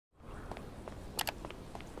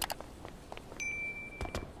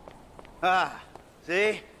Ah,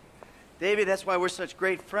 see? Davey, that's why we're such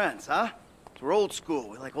great friends, huh? We're old school.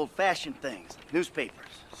 We like old-fashioned things. Like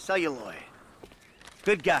newspapers, celluloid.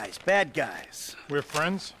 Good guys, bad guys. We're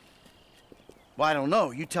friends? Well, I don't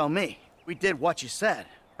know. You tell me. We did what you said,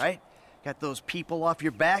 right? Got those people off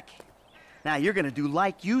your back? Now you're gonna do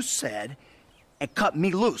like you said and cut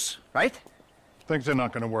me loose, right? Things are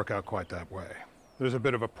not gonna work out quite that way. There's a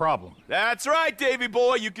bit of a problem. That's right, Davey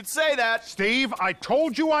boy, you could say that. Steve, I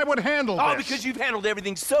told you I would handle this. Oh, because you've handled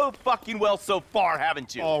everything so fucking well so far,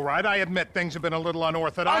 haven't you? All right, I admit things have been a little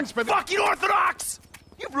unorthodox, but... Fucking orthodox!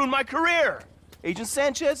 You've ruined my career! Agent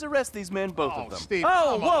Sanchez, arrest these men, both of them. Steve,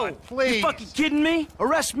 oh, come whoa! on, please. You fucking kidding me?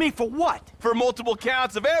 Arrest me for what? For multiple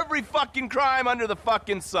counts of every fucking crime under the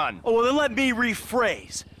fucking sun. Oh, well, then let me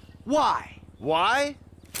rephrase. Why? Why?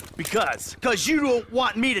 Because. Because you don't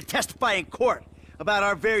want me to testify in court about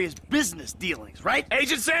our various business dealings, right?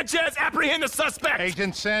 Agent Sanchez, apprehend the suspect!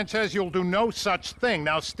 Agent Sanchez, you'll do no such thing.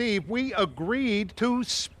 Now, Steve, we agreed to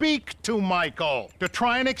speak to Michael, to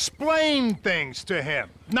try and explain things to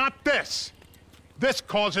him. Not this. This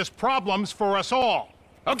causes problems for us all.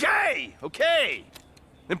 Okay, okay.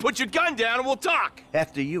 Then put your gun down and we'll talk.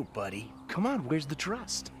 After you, buddy. Come on, where's the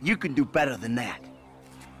trust? You can do better than that.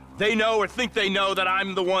 They know or think they know that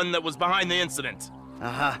I'm the one that was behind the incident.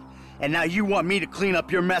 Uh-huh. And now you want me to clean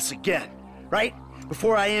up your mess again, right?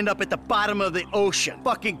 Before I end up at the bottom of the ocean.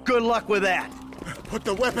 Fucking good luck with that. Put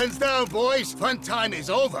the weapons down, boys. Fun time is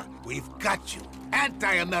over. We've got you.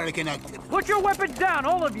 Anti-American activity. Put your weapons down,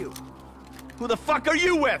 all of you! Who the fuck are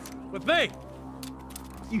you with? With me!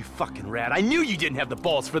 You fucking rat. I knew you didn't have the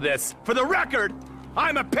balls for this. For the record,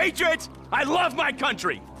 I'm a patriot. I love my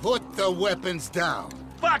country. Put the weapons down.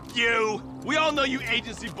 Fuck you. We all know you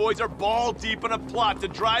agency boys are ball deep in a plot to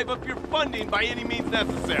drive up your funding by any means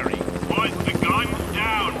necessary. Put the guns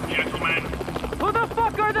down, gentlemen. Who the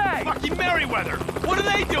fuck are they? Fucking Merryweather. What are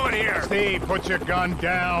they doing here? Steve, put your gun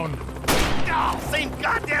down. Oh, same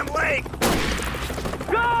goddamn leg.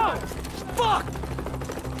 Go! Fuck!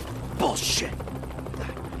 Bullshit.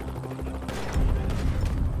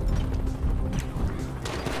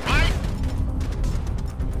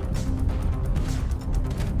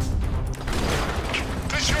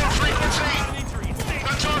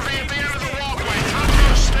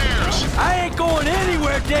 I ain't going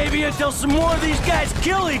anywhere, Davey, until some more of these guys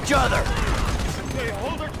kill each other. Okay,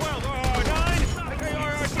 hold her 12, 9, okay,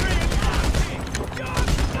 3.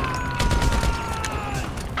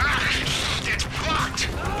 It's blocked.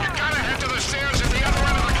 You gotta head to the stairs at the other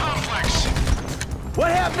end of the complex.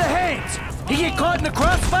 What happened to Haynes? He get caught in the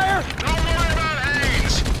crossfire? Don't worry about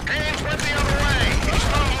Haynes. Haynes went the other way. He's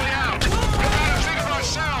probably out. We gotta think of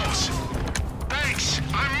ourselves. Thanks.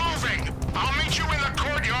 I'm moving. I'll meet you in the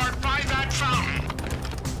courtyard by that fountain.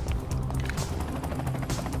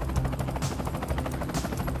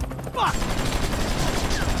 Fuck!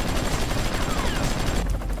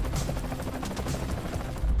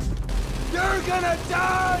 You're gonna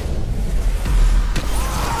die!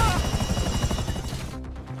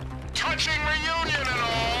 Touching reunion and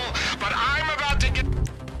all, but I'm about to get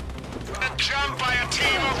jumped by a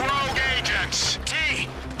team of rogue agents. T,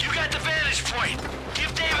 you got the vantage point.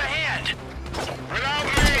 Give Dave a hand. Without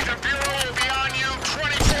me, the Bureau will be on you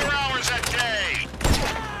 24 hours a day.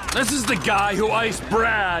 This is the guy who iced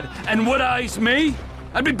Brad, and would ice me?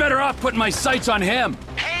 I'd be better off putting my sights on him.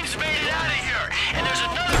 Haynes made it out of here, and there's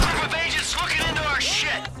another group of agents looking into our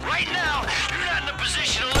shit. Right now, you're not in a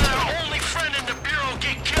position to let our only friend in the Bureau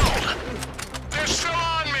get killed. They're still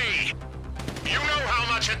on me. You know how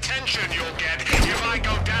much attention you'll get if I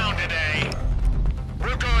go down today.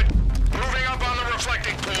 We're good. Moving up on the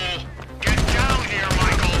reflecting pool. Get down here,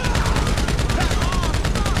 Michael.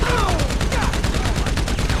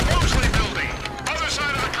 Mosley building. Other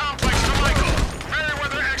side of the complex to Michael.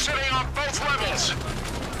 Merryweather exiting on both levels.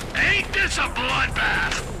 Ain't this a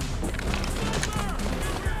bloodbath?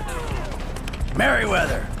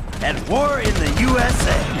 Merryweather, at war in the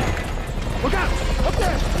USA. Look out! Up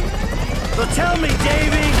there! So tell me,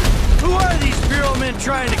 Davey, who are these Bureau men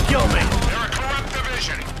trying to kill me? They're a corrupt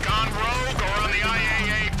division, gone rogue or on the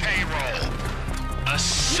IAA payroll. A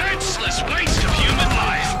senseless waste of human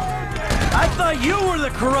life. I thought you were the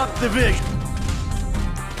corrupt division.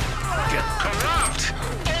 Corrupt?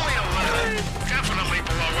 Only a little. Definitely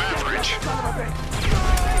below average.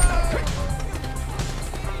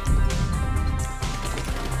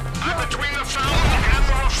 I'm between the fountain and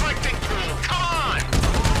the reflecting pool. Come on!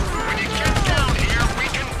 When you get down here, we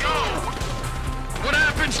can go. What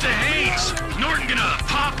happens to Haynes? Norton gonna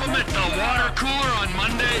pop him at the water cooler on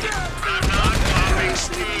Monday? I'm not popping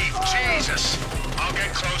Steve. Jesus. I'll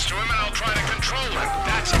get close to him and I'll try to control him.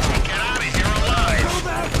 That's if we get out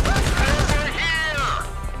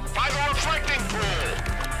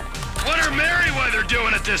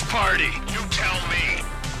this party? You tell me.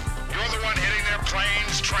 You're the one hitting their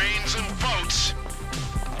planes, trains, and boats.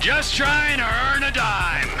 Just trying to earn a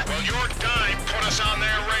dime. Well, your dime put us on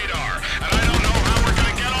their radar, and I don't know how we're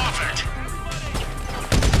gonna get off it.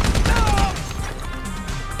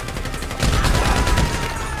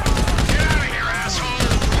 Get out of here, asshole!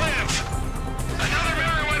 Live! Another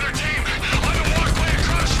Merryweather team on the walkway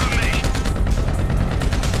across from me!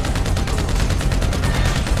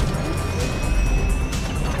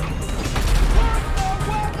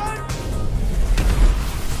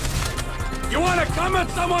 You wanna come at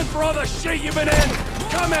someone for all the shit you've been in?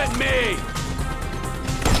 Come at me!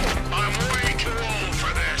 I'm way too old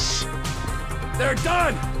for this. They're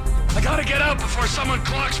done! I gotta get out before someone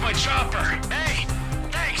clocks my chopper. Hey,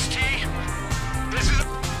 thanks, T. This is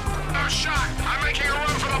our shot. I'm making a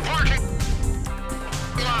run for the parking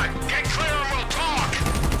lot. Get clear and we'll talk.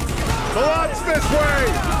 The lot's this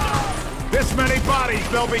way! This many bodies,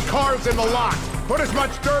 there'll be cars in the lot. Put as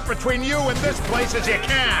much dirt between you and this place as you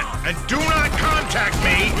can. And do not contact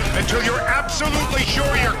me until you're absolutely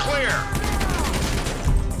sure you're clear.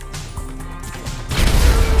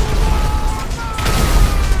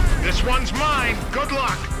 This one's mine. Good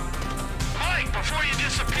luck. Mike, before you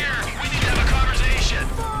disappear, we need to have a conversation.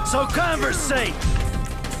 So conversate.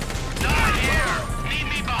 Not here. Meet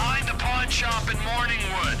me behind the pawn shop in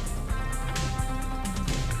Morningwood.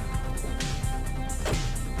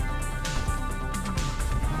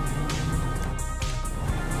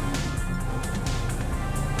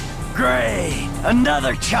 Great!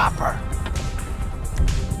 Another chopper!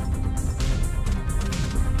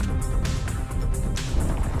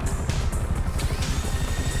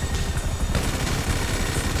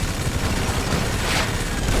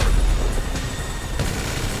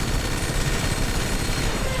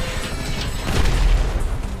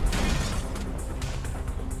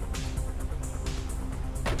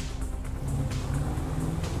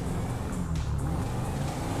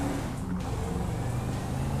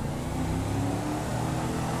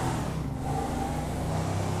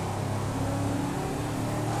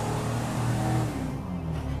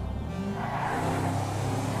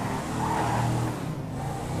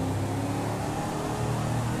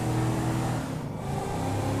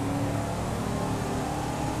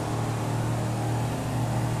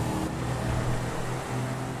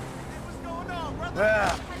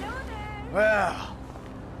 Well,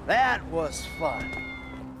 that was fun.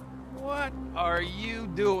 What are you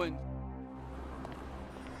doing?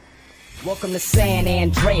 Welcome to San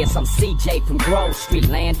Andreas, I'm CJ from Grove Street.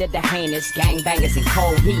 Landed the heinous gangbangers in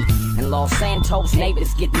cold heat. And Los Santos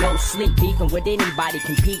neighbors get no sleep. Beefing with anybody,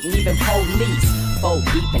 competing, even police. 4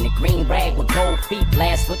 deep in the green rag with gold feet.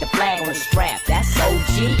 Blast with the flag on the strap, that's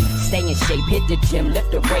OG. Stay in shape, hit the gym,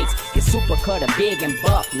 lift the weights. Get super cutter, big and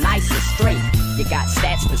buff, nice and straight. You got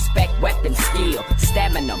stats, respect, weapon, skill.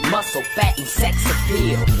 Stamina, muscle, fat, and sex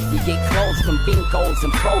appeal. You get clothes from Vincos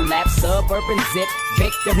and Prolapse. Suburban zip,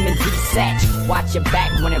 victim and desatch. Watch your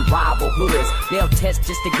back when in rival hoods. They'll test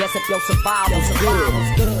just to guess if your survival's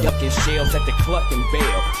good. Ducking shells at the Cluck and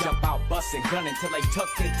Bell. Jump out, busting, gunning till they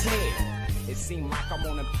tuck their tail. It seemed like I'm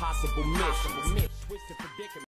on impossible mission. Switch to predicament.